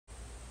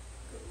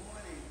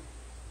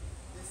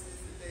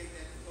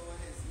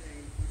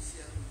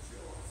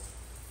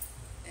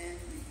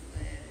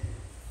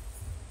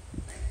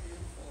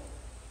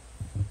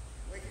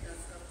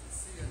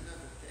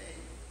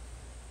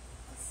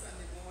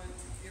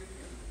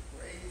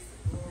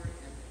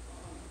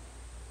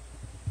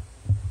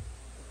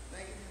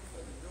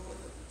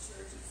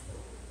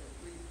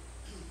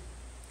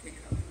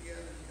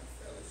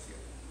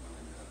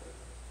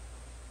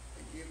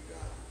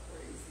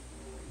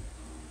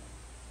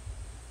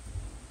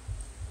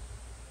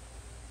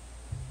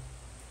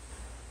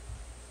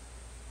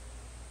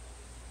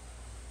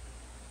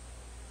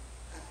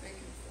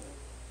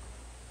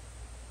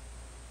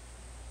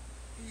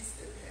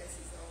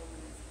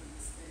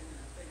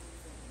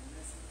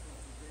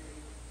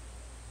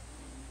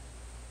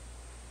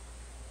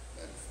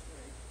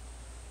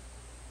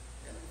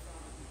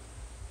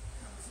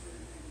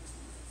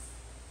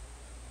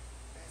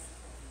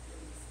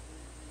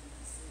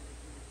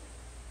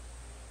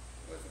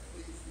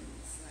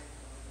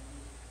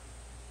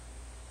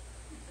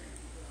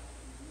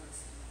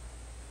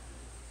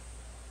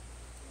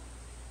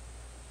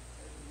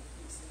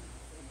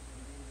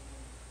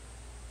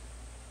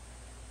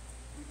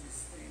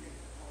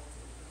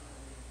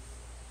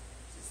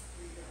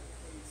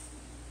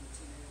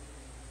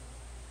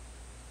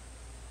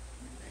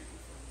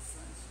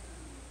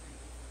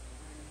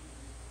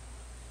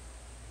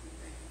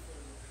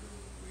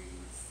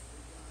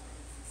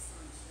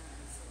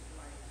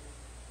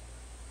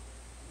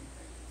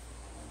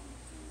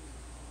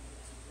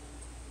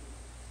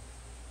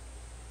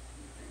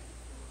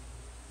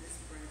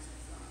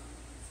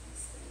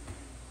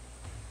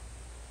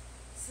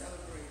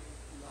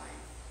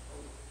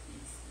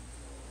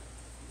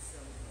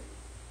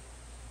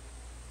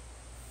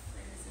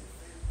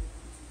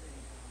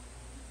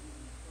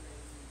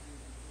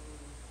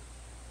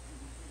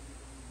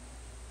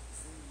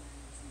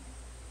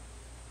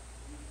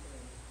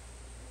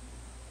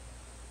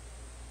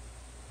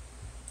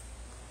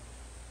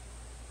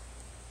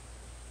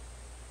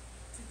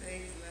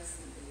Today's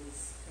lesson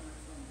is coming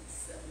from the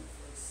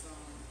 71st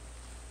Psalm.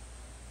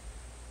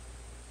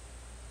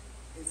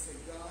 It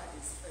said, God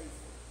is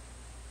faithful.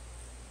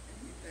 And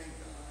we thank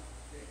God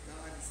that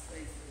God is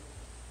faithful.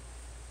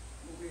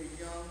 When we're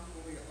young,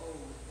 when we're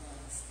old,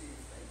 God is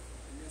still faithful.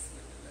 And that's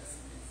what the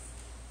lesson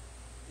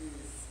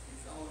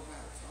is all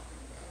about, talking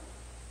about.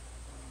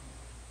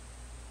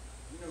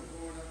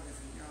 Growing up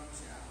as a young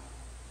child.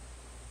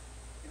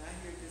 And I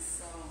hear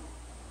this song,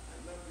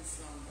 I love this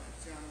song by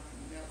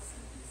Jonathan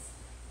Nelson.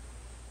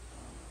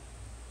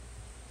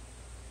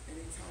 And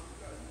he talked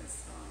about in that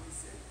song, he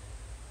said,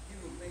 he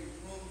will make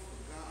room for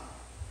God.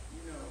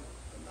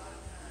 A lot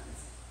of times,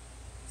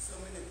 so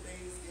many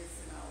things gets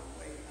in our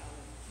way,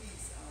 our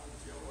peace, our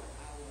joy,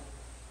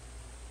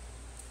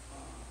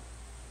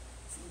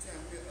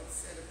 sometimes we're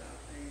upset about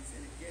things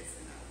and it gets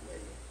in our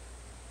way.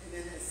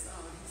 And in that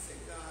song, he said,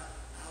 God,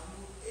 I'll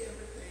move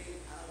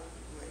everything out of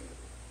the way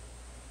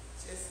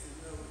just to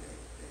know that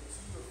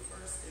you are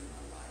first in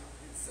my life.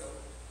 And so,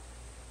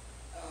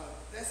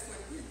 that's what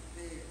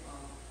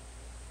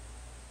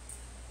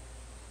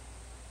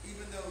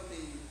even though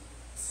the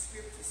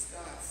scripture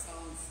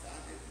Psalm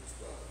started at the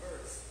 12th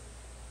verse,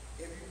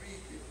 if you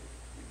read the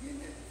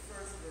beginning at the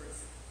first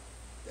verse,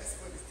 that's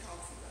what it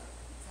talks about.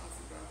 It talks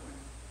about when,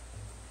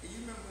 and you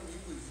remember when you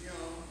was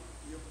young,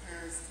 your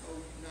parents told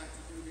you not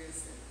to do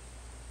this and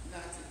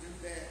not to do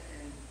that,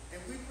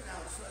 and we put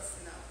our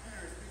trust in our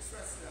parents. We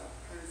trusted our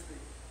parents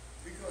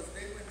because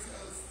they wouldn't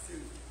tell us to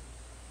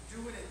do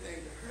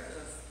anything to hurt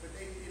us, but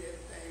they did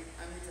everything,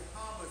 to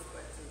harm us,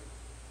 but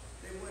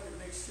they wanted to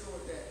make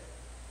sure that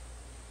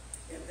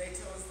if they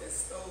told us that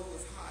stove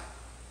was hot,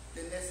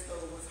 then that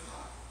stove was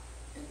hot,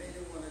 and they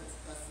didn't want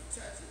us to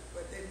touch it,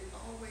 but they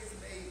always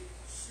made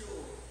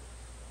sure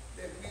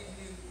that we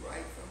knew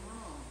right from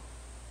wrong.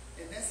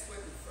 And that's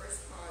what the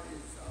first part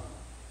is.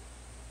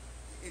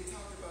 It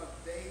talked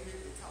about David,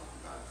 it talked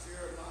about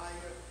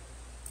Jeremiah.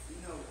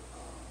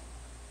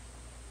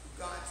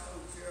 God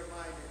told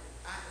Jeremiah that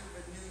I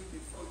even knew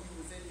before you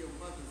was in your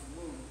mother's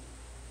womb.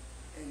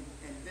 And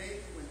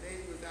David, when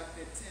David was out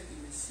there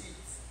tending the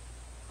sheep,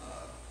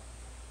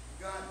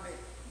 God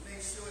made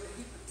sure that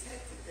he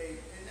protected David.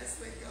 And that's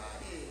where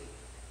God is.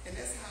 And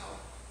that's how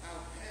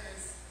our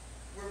parents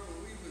were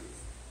when we was,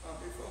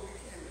 before we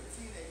became a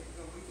teenager.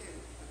 When we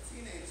became a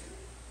teenager,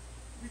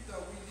 we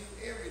thought we knew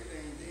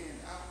everything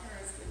then. Our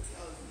parents couldn't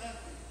tell us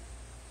nothing.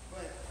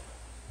 But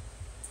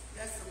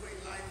that's the way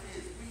life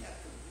is. We have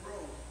to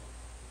grow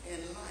in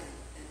life.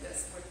 And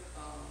that's what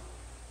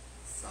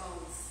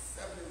Psalm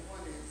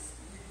 71 is.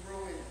 We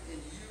grow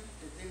in youth,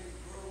 and then we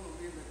grow when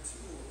we're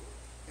mature.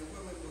 And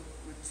when we're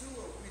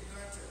mature, we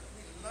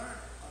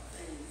learn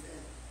things,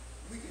 and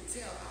we can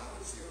tell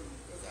our children.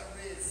 Because I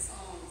read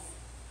Psalms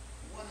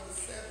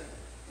 107,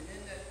 and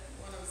in that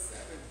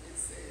 107 it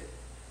said,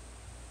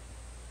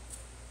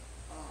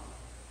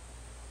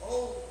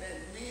 "Oh,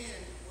 that men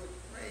would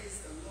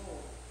praise the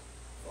Lord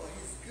for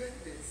his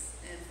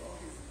goodness and for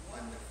his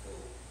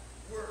wonderful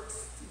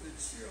works to the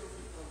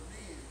children of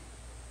men."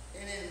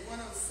 And in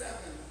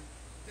 107,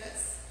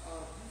 that's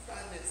you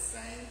find that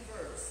same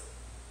verse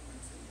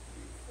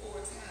 4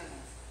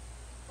 times.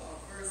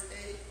 Verse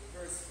 8,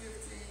 verse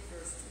 15,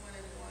 verse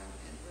 21,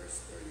 and verse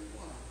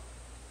 31.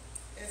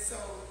 And so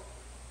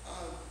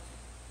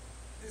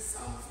this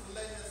psalmist is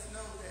letting us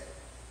know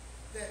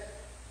that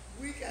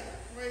we got to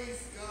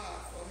praise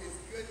God for his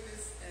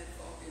goodness and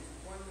for his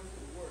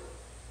wonderful work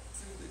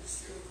to the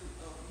children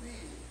of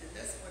men. And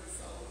that's what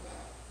it's all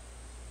about.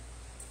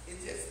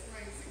 It's just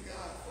praising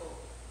God for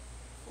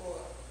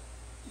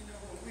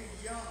when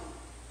we're young,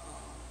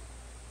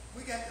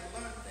 we got to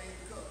learn things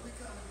because we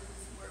come into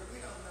this world, we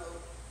don't know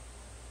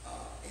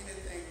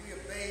anything. We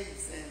are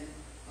babes, and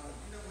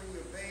when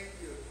you're a babe,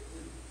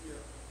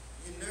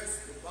 you nurse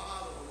the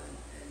bottle,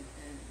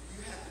 and you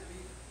have to be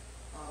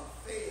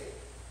fed.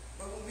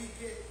 But when we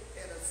get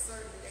at a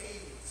certain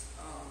age,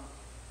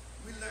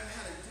 we learn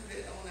how to do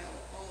that on our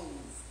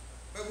own.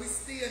 But we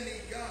still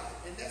need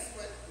God, and that's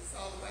what it's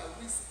all about.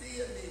 We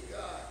still need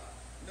God.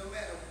 No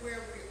matter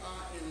where we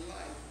are in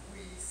life,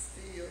 we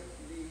still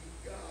need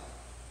God.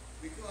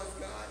 Because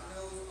God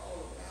knows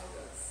all about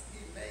us. He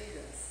made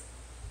us.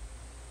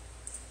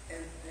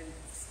 And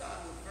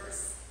starting with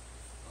verse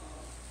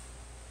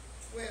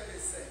 12, it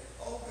said,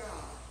 "Oh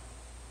God,"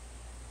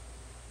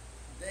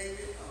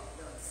 David,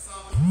 the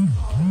psalmist was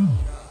calling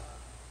on God.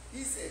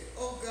 He said,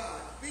 "Oh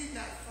God, be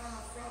not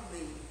far from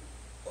me,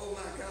 oh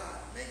my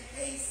God. Make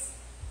haste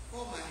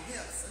for my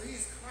help." So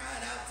he's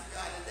crying out to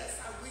God, and that's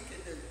how we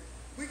can do.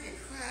 We can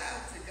cry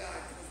out to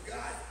God, because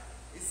God,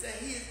 it said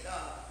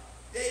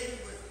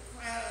David was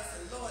crying out and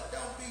said, "Lord,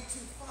 don't be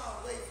too far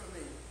away from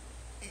me."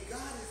 And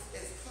God is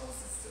as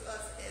closest to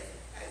us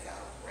as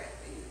our breath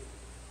is.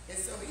 And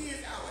so he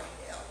is our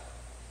help.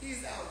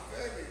 He's our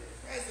very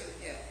present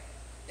help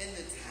in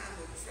the time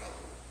of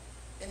trouble.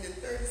 In the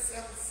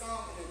 37th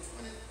Psalm, in the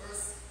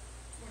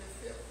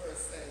 25th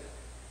verse says,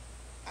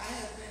 "I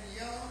have been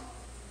young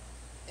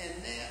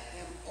and now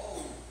am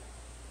old,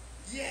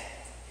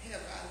 yet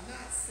have I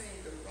not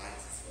seen the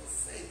righteous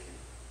forsaken,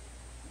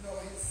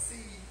 nor his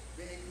seed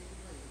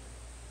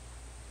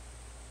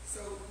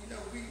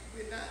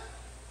we're not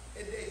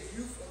at that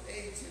youthful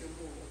age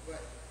anymore,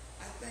 but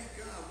I thank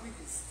God we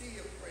can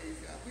still praise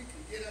God. We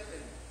can get up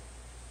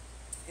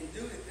and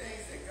do the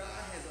things that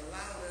God has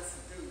allowed us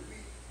to do.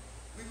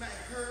 We might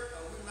hurt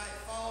or we might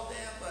fall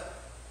down,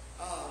 but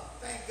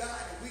thank God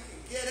that we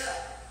can get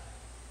up.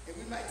 And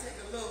we might take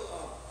a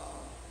little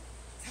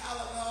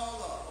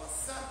Tylenol or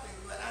something,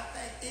 but I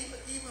think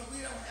even we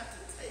don't have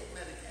to take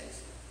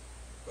medication,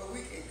 but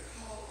we can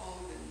call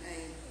on the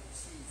name of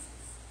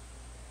Jesus,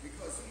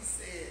 because he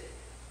said,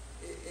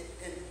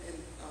 and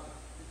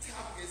the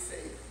topic is say,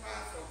 cry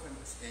for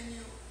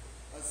continual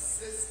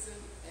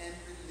assistance and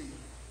relief.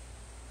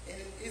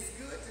 And it's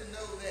good to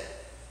know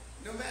that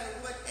no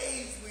matter what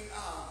age we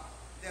are,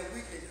 that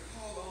we can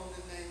call on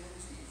the name of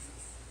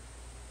Jesus,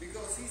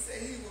 because he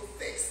said he will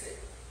fix it.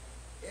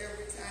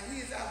 Every time.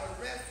 He is our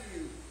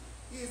refuge.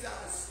 He is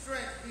our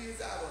strength. He is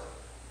our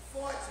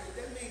fortress.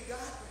 That means God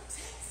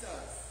protects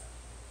us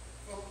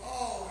from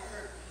all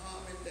hurt,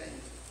 harm, and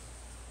danger.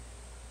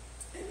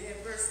 And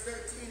then verse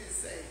 13 it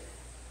says,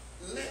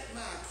 let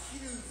my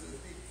accusers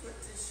be put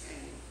to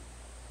shame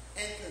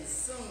and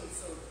consumed.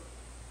 So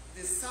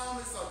the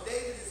psalmist or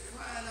David is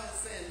crying out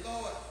saying,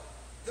 Lord,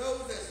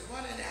 those that's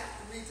running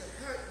after me to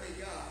hurt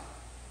me, God,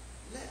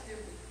 let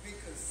them be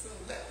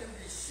consumed. Let them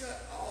be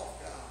shut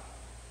off, God.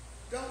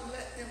 Don't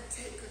let them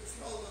take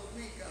control of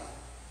me, God,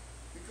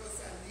 because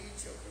I need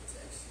your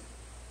protection.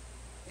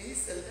 And he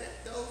said,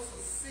 let those who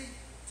seek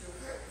to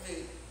hurt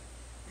me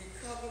be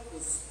covered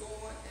with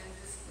scorn and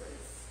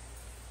disgrace.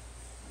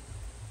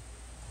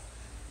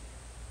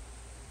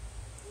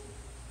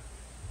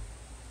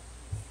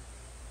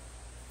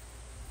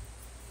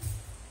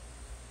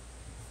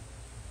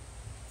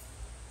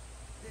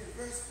 Then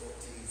verse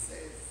 14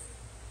 says,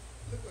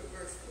 look what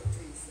verse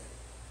 14 says.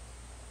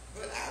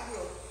 But I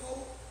will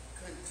hope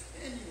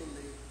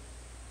continually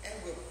and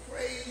will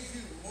praise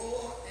you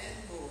more and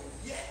more,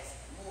 yet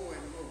more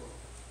and more.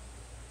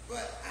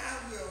 But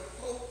I will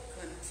hope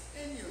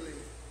continually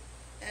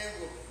and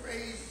will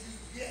praise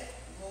you yet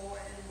more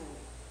and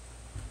more.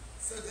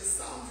 So the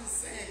psalmist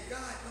is saying,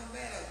 God, no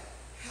matter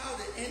how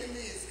the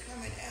enemy is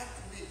coming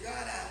after me,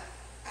 God,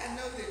 I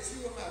know that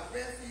you are my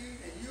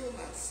refuge and you are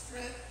my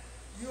strength,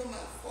 you are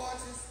my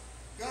fortress.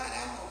 God,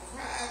 I'm going to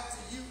cry out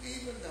to you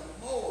even the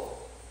more,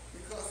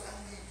 because I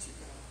need you,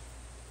 God.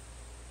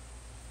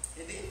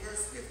 And then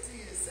verse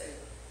 15 it says,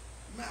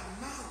 my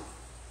mouth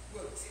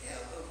will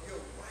tell of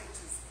your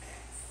righteous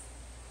acts,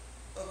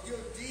 of your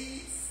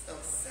deeds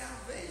of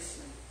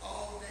salvation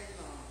all day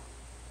long.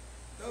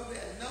 Though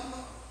their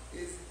number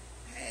is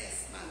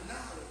past my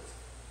knowledge.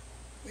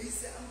 But he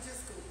said, I'm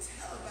just going to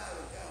tell about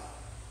it, God.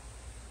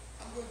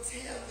 I'm going to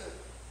tell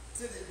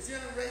to the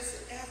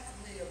generation after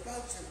me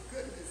about your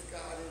goodness,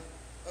 God, and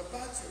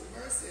about your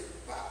mercy,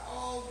 about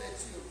all that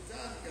you have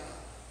done,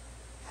 God.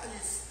 How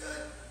you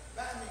stood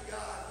by me,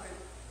 God,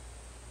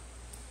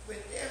 when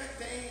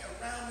everything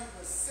around me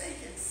was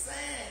sinking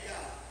sand,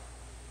 God.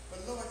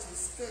 But Lord, you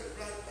stood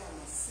right by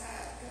my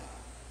side, God.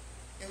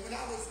 And when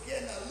I was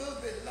getting a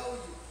little bit low,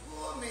 you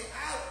pulled me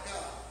out,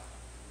 God.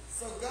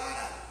 So God,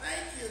 I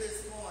thank you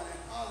this morning,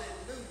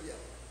 hallelujah,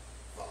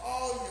 for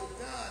all you've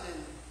done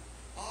and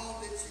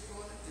all that you're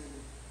going to do.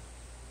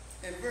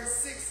 And verse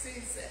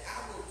 16 said,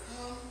 I will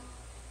come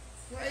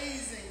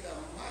praising the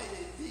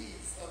mighty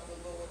deeds of the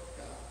Lord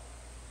God.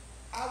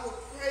 I will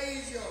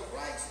praise your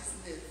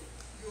righteousness,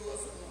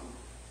 yours alone.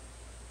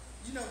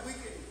 You know, we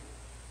can,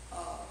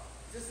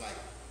 just like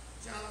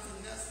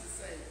Jonathan Nelson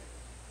say,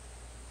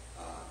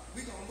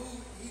 he's going to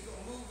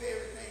move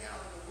everything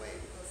out of the way,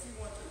 because he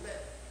wants to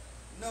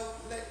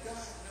let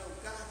God know,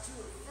 God, you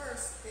are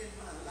first in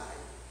my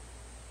life.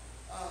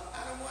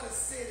 I don't want to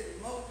sit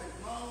and mope and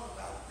moan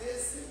about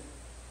this, and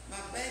my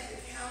bank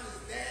account is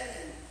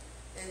that,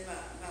 and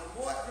my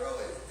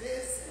wardrobe is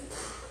this,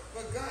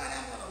 but God,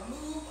 I'm going to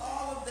move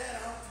all of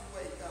that out the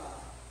way,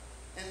 God.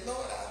 And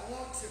Lord, I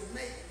want to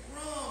make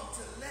room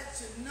to let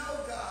you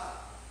know, God.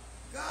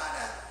 God,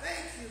 I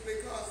thank you,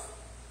 because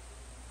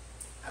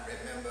I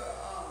remember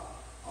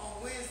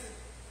on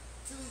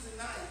Tuesday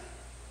night,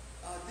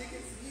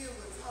 Dickens Hill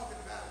was talking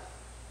about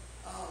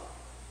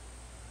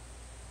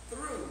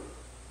through,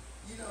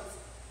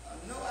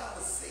 know our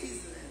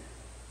season. And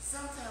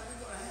sometimes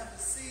we're going to have a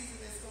season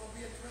that's going to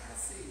be a dry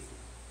season.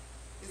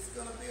 It's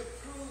going to be a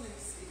pruning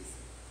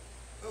season.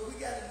 But we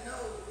got to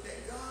know that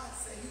God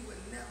said he would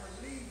never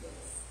leave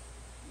us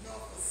nor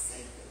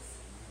forsake us,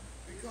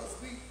 because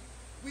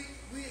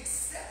we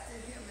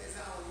accepted him as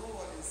our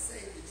Lord and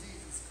Savior,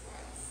 Jesus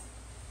Christ.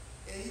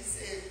 And he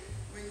said,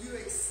 when you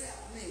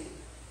accept me,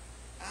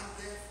 I'm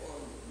there for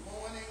you,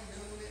 morning,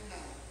 noon, and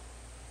night.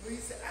 But he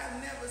said, I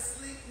never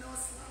sleep nor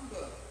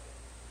slumber.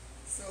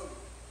 So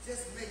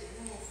just make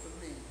room for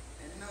me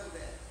and know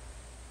that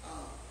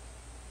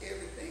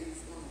everything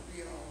is going to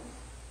be all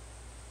right.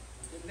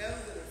 And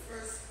those are the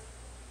first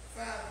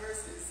 5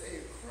 verses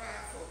say, cry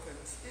for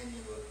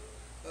continual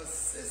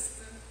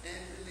assistance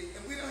and relief.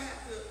 And we don't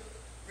have to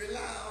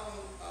rely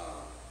on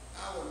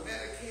our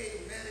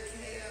Medicaid,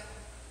 Medicare,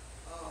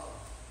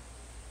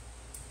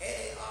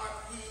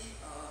 AARP.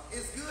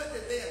 It's good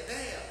that they're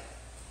there,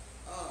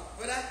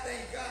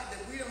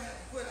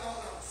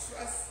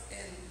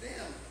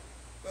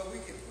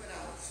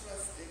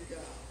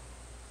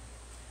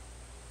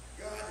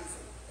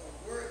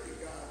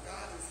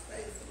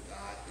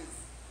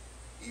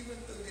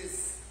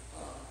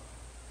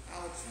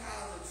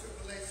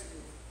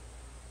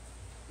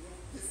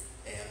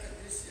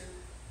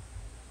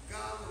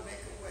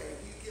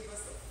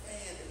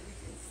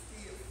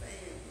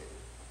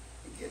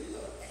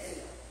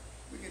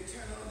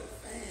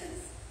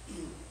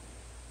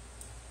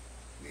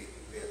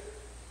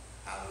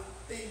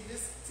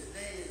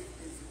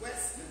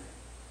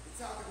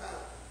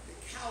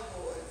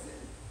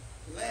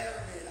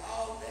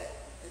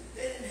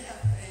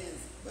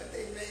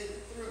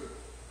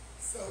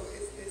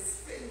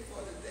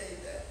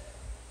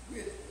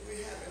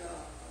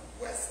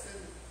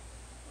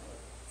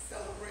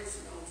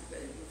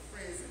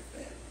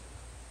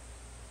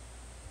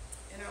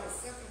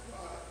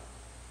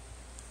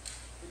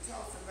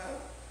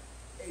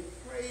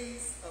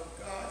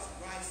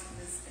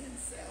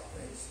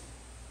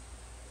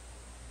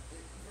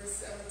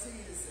 verse 17,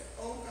 it said,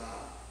 "Oh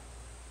God,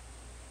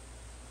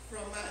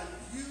 from my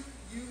youth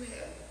you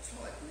have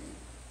taught me."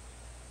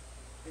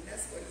 And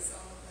that's what it's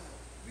all about.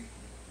 We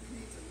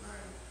need to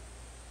learn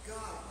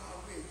God while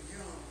we're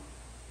young.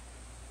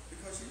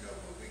 Because you know,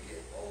 when we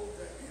get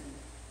older and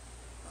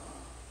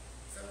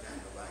sometimes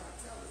nobody can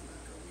tell us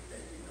nothing because we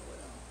think we know it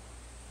all.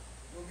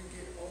 When we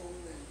get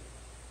old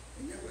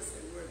and there was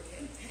the word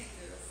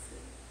cantankerous,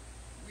 and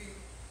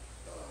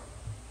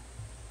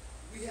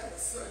we have a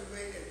certain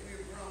way that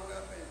we're grown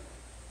up and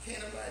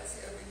can't nobody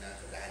tell me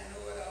nothing because I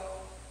know it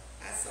all.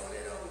 I saw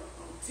that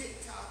on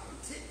TikTok, and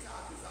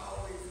TikTok is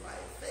always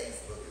right.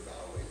 Facebook is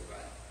always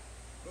right.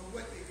 But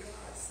what did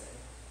God say?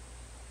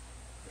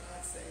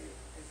 God say,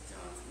 as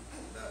Johnson, I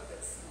love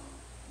that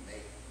song,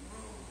 make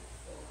room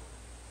for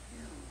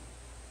him.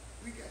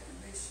 We got to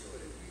make sure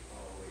that we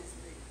always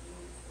make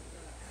room for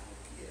God. I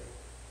don't care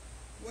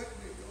what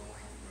we're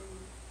going through,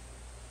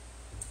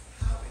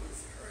 how it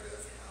has hurt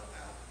us,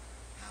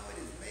 how it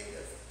has made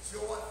us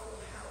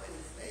joyful, how it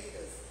has made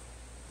us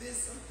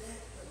this or that,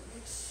 but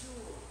make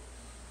sure.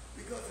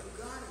 Because if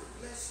God has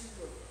blessed you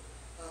with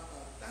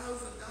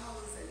 $1,000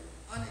 and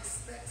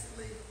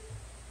unexpectedly,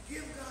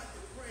 give God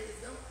the praise.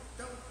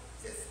 Don't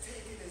just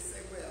take it and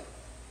say, well,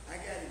 I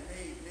got it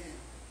made now.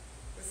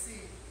 But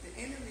see, the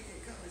enemy can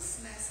come and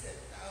snatch that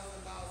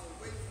 $1,000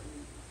 away from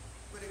you.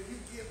 But if you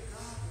give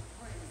God the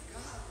praise,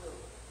 God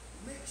will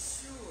make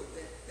sure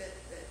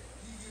that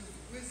you use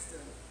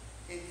wisdom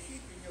in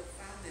keeping your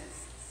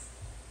finances.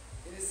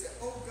 And it said,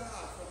 "Oh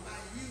God, from my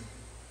youth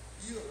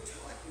you have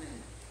taught me,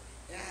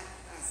 and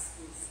I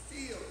will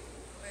still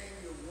proclaim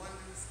your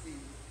wondrous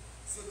deeds."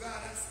 So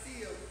God, I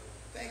still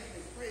thank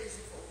you and praise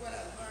you for what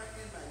I learned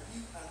in my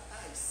youth. I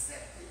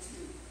accepted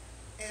you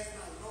as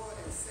my Lord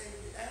and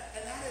Savior.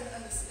 And I didn't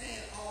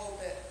understand all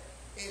that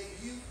in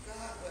youth,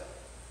 God, but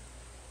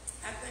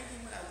I thank you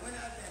when I went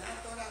out there and I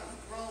thought I was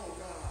grown,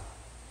 God,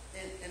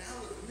 and I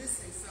was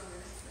missing something.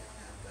 I found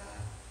out,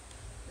 God,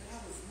 that I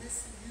was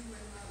missing you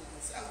in my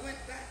life. So I went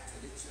back to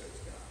the church,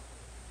 God,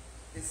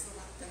 and so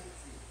I thank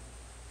you.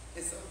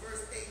 And so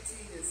verse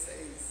 18, it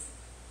says,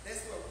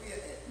 that's where we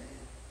are at,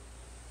 man.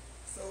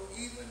 "So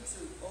even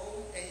to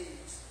old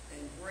age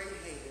and gray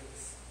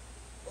hairs,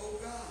 O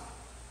God,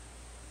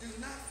 do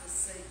not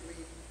forsake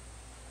me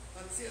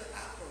until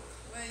I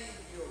proclaim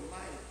your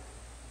might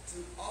to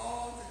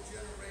all the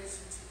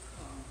generations to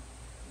come,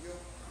 your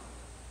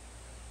power."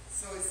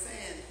 So it's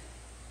saying,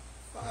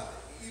 Father,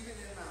 even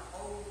in my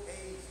old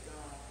age,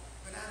 God,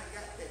 when I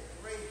got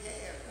that gray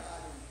hair,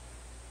 God,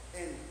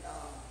 and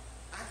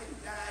I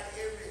can die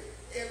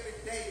every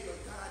day,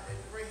 but God,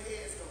 that gray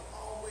hair is going to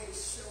always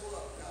show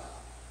up, God.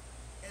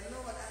 And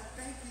Lord, I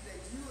thank you that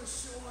you are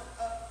showing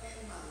up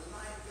in my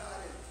life, God.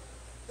 And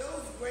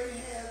those gray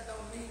hairs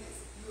don't mean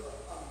you're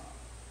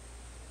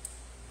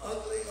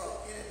ugly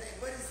or anything,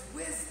 but it's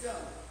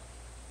wisdom.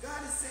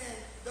 God is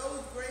saying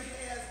those gray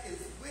hairs is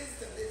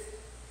wisdom.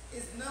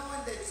 It's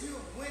knowing that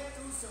you went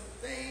through some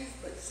things,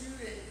 but you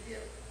didn't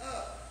give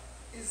up.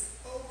 It's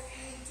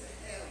okay to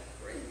have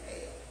gray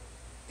hair.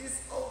 It's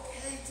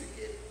okay to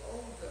get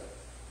older.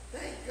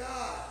 Thank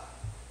God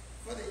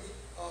for the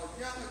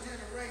younger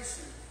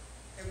generation.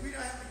 And we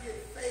don't have to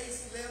get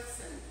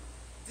facelifts and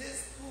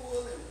this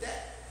pull and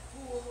that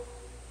pull,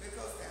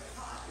 because their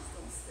heart is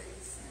going to stay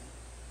the same.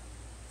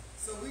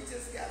 So we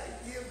just got to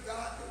give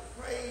God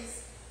the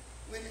praise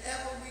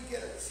whenever we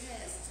get a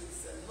chance to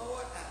say,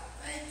 Lord, I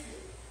thank you.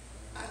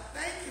 I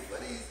thank you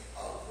for these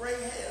gray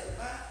hairs.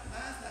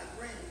 Mine's not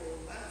gray anymore.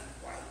 Mine's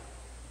white.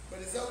 But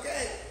it's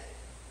okay.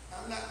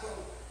 I'm not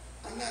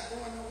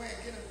going nowhere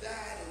and get them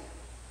dyed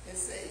and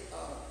say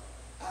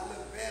I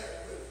look better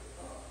with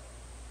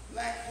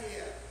black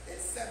hair at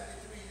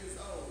 73 years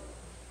old.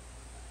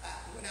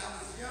 When I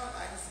was young,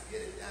 I used to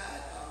get it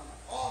dyed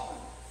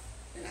auburn,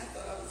 and I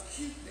thought I was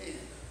cute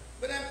then.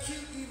 But I'm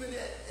cute even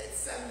at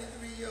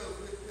 73 years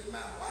old with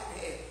my white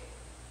hair.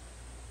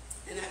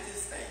 And I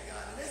just thank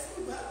God. And that's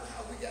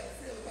how we got to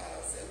feel about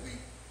ourselves.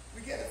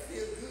 We got to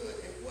feel good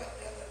at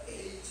whatever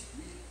age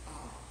we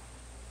are.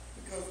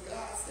 Because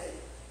God said,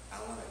 I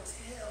want to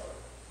tell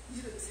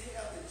you to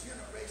tell the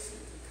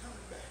generation to come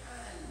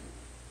behind you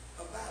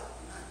about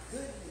my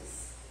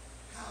goodness,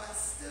 how I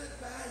stood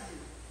by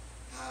you,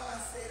 how I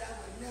said I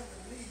would never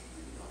leave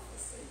you nor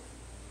forsake you.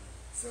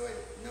 So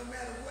no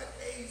matter what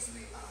age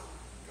we are,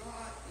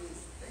 God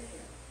is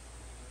there.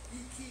 He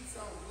keeps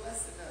on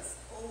blessing us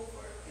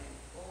over and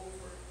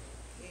over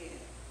again,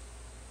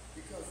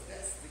 because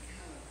that's the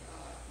kind of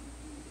God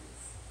he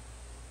is.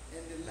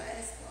 And the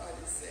last part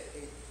is said,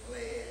 a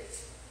pledge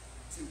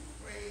to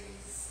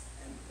praise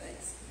and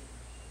thanksgiving.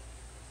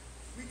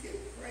 We can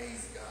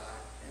praise God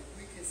and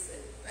we can say,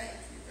 thank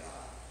you,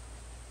 God,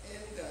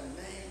 in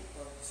the name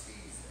of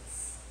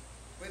Jesus.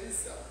 But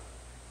it's a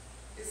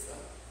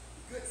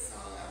good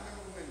song. I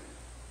remember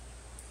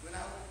when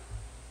I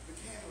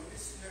became a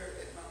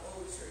missionary at my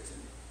old church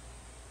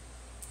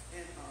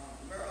in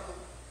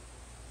Maryland.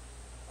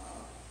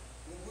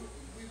 When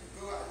we would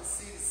go out and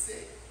see the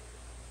sick,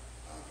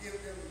 give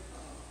them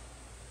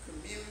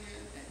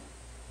communion and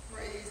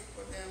praise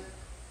for them.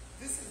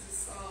 This is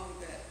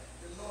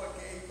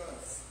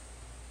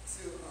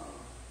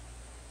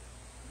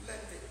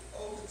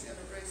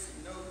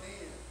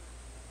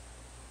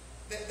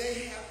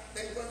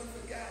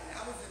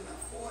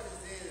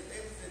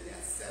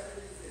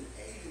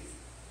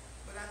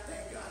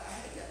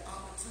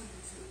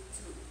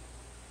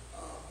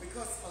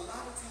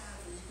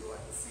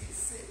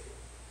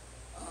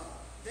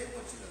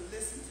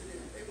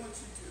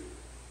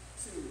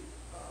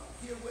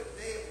hear what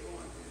they're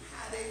going through,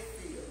 how they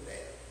feel.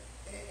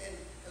 And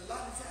a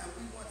lot of times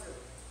we want to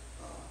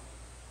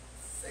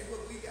say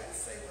what we got to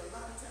say, but a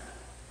lot of times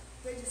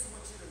they just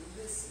want you to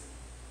listen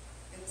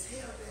and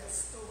tell their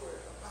story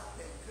about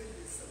that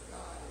goodness of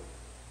God and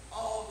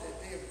all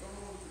that they've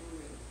gone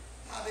through and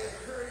how they're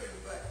hurting.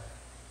 But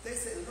they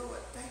say,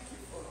 Lord, thank you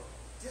for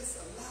just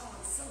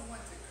allowing someone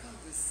to come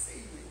to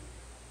see me,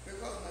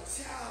 because my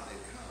child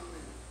didn't come,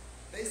 and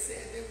they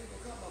said they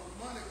would come a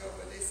month ago,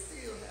 but they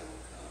still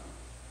haven't come.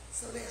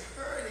 So they're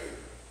hurting,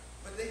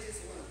 but they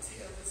just want to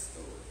tell the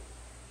story.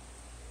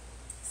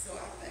 So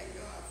I thank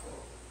God for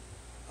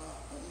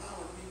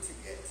allowing me to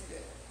get to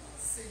that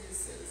senior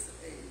citizen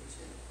age,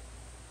 and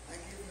I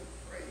give him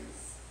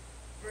praise.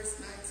 Verse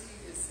 19,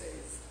 it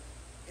says,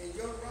 "And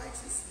your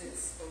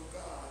righteousness, O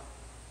God,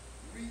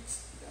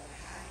 reached the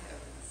high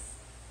heavens.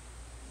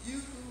 You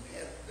who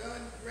have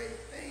done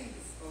great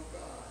things, O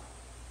God,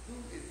 who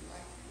is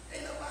like you?"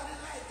 Ain't nobody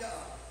like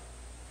God.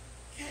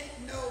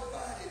 Can't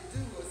nobody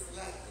do us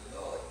like the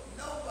Lord.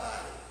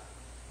 Nobody.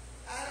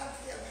 I don't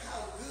care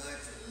how good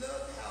you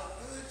look, how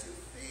good you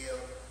feel,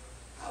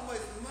 how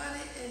much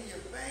money in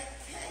your bank.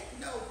 Can't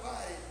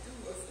nobody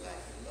do us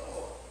like the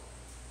Lord.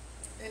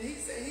 And he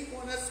said he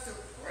wants us to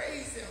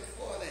praise him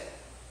for that.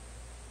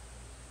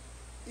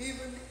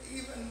 Even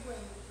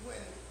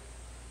when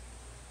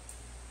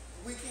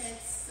we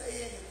can't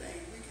say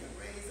anything, we can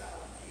raise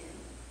our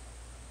hand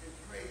and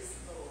praise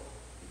the Lord,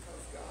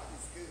 because God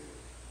is good.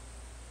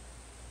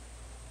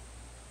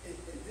 And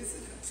this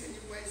is a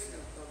continuation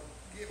of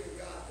giving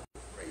God the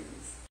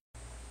praise.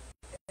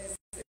 And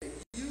said,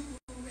 "You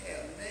who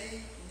have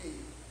made me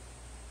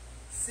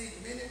see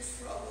many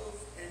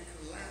troubles and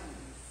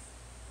calamities."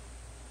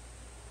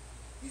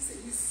 He said,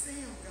 you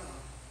see him,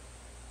 God.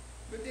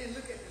 But then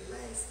look at the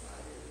last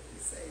part of it.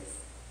 It says,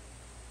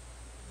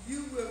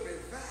 "You will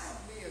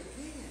revive me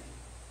again."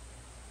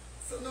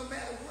 So no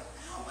matter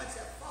how much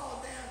I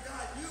fall down,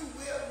 God, you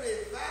will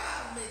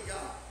revive me,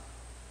 God.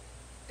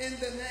 In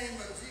the name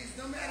of Jesus.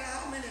 No matter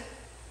how many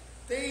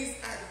things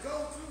I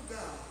go through,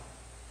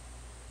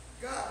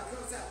 God,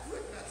 because I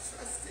put my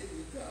trust in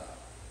you, God,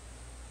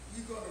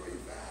 you're going to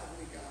revive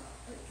me, God,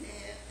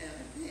 again and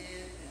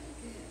again and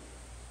again.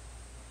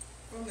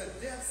 From the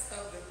depths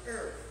of the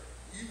earth,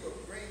 you will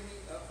bring me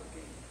up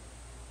again.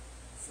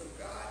 So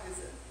God is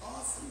an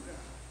awesome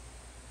God.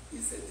 He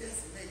said,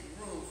 just make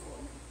room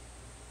for me.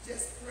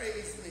 Just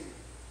praise me.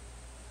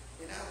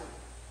 And I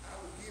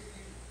will give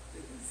you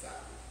the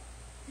desire.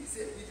 He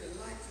said, if you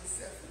delight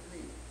yourself in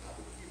me, I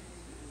will give you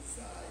the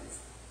desires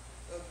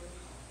of your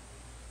heart.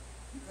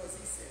 Because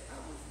he said, I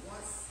was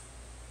once,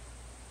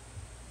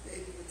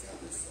 David would tell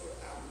the story,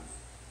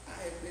 I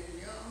have been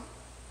young,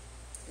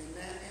 and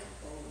now am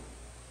old.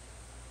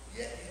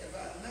 Yet have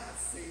I not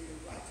seen the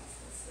righteous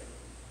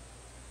forsaken,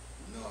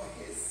 nor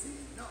his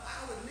seed, nor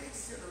our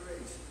next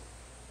generation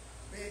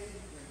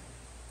begging bread.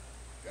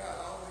 God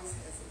always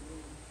has a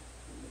room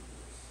in the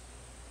bush.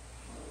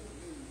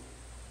 Hallelujah.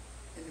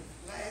 And the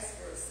last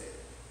verse said,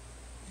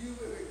 "You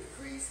will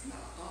increase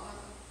my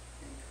honor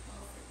and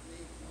comfort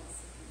me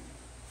once again.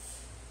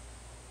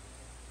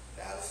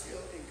 Thou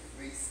shalt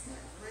increase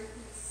my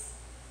greatness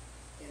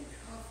and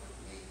comfort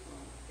me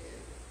on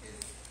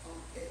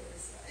every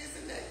side."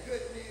 Isn't that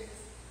good news?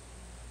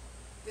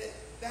 That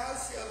thou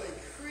shalt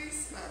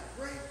increase my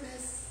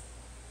greatness.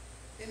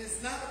 And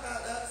it's not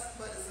about us,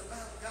 but it's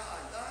about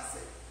God. God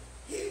said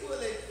he will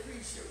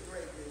increase your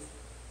greatness.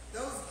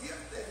 Those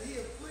gifts that he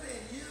has put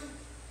in you,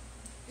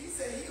 he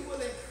said he will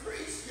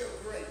increase your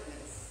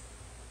greatness.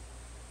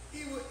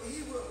 He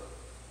will,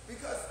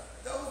 because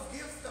those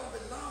gifts don't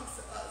belong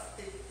to us.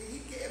 He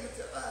gave it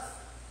to us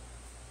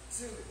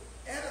to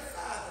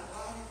edify the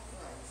body of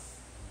Christ.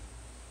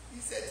 He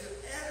said to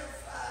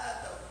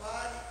edify the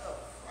body of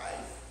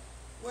Christ,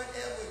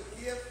 whatever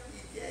gift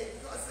he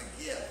gave, because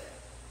a gift,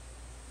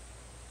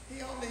 he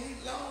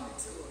loaned it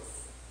to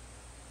us.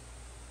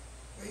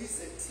 But he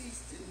said, teach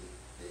the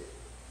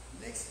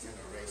next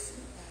generation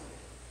about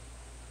it.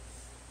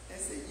 And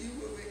said, you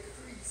will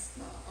increase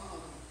my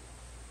honor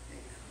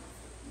and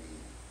comfort me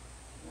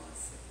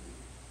once a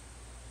week.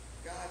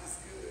 God is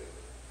good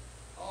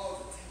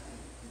all the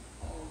time, and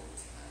all the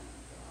time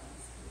God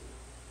is good.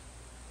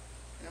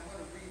 And I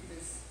want to read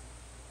this.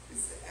 This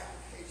is the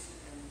application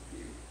and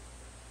review.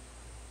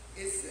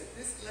 It said,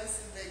 this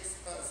lesson makes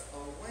us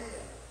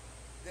aware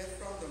that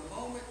from the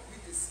moment we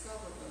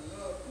discover the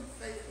love and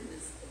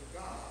faithfulness of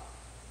God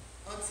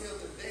until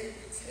the day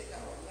we take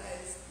our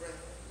last breath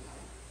of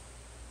life,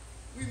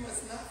 we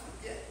must not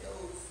forget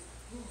those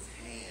whose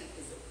hand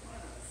is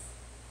upon us,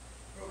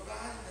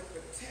 providing the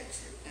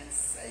protection and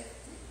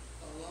safety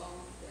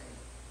along the way.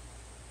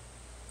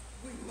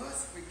 We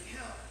must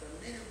recount the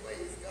many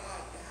ways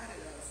God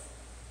guided us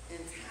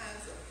in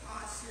times of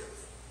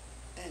hardships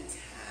and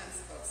times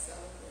of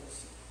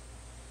celebration.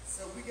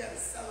 So we got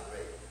to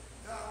celebrate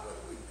God whether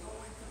we're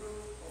going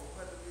through or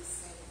whether we're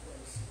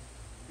celebration,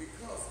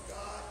 because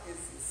God is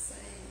the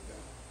same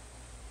God.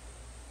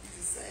 He's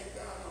the same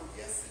God on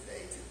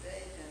yesterday,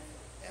 today, and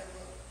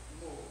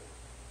forevermore.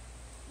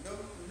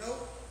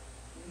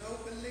 No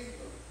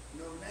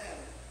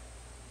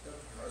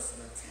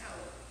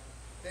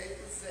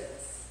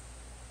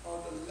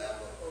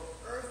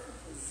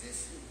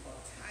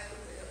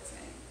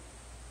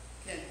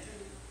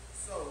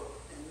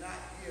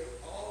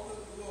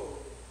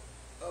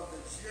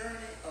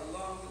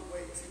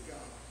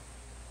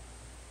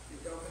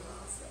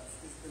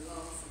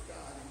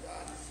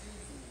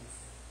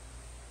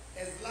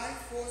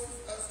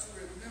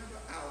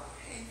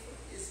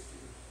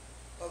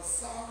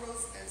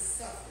troubles and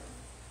suffering,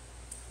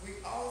 we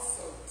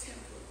also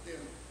temper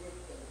them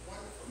with the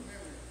wonderful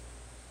memory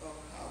of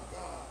how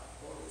God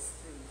brought us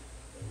through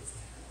those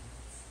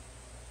times.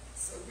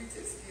 So we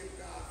just give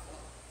God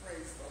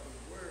praise for the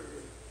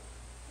word.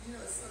 You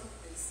know,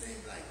 it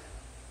seems like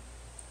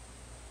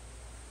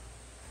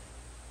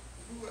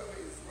whoever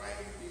is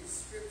writing these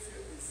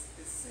scriptures,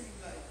 it seems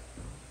like,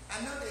 I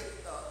know they're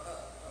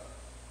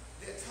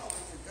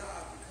talking to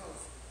God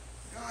because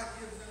God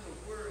gives them a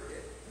word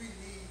that we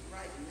need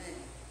right now.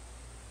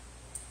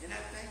 And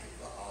I thank him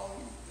for all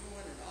he's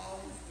doing and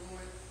all he's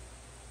doing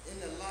in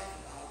the life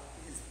of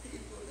his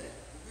people, that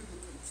we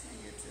will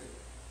continue to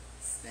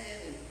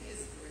stand in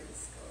his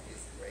grace, because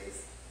his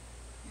grace,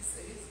 he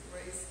said his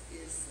grace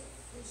is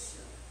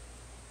sufficient.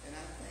 And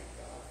I thank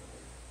God for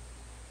that.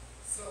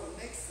 So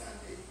next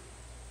Sunday,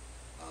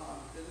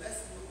 the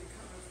lesson will be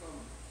coming from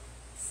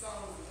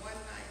Psalms 119,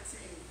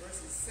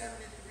 verses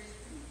 73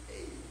 through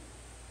 80.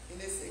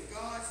 And it says,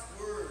 God's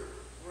word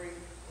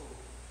brings hope.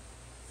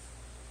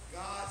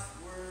 God's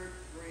word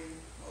brings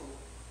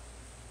hope.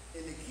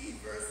 And the key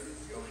verse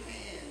is, your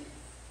hand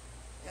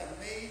have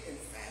made and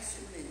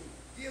fashioned me.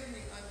 Give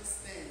me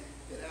understanding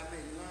that I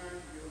may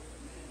learn your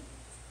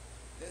commandments.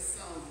 That's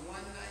Psalms 119,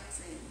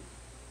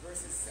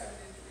 verses 73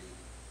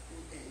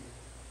 through 80.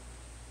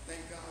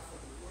 Thank God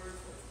for the word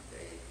for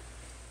today.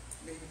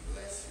 May he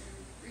bless you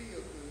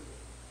real good.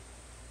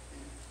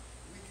 And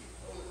we keep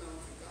holding on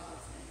to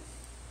God's hand.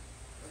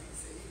 But he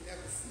said he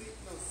never sleep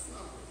nor slumber.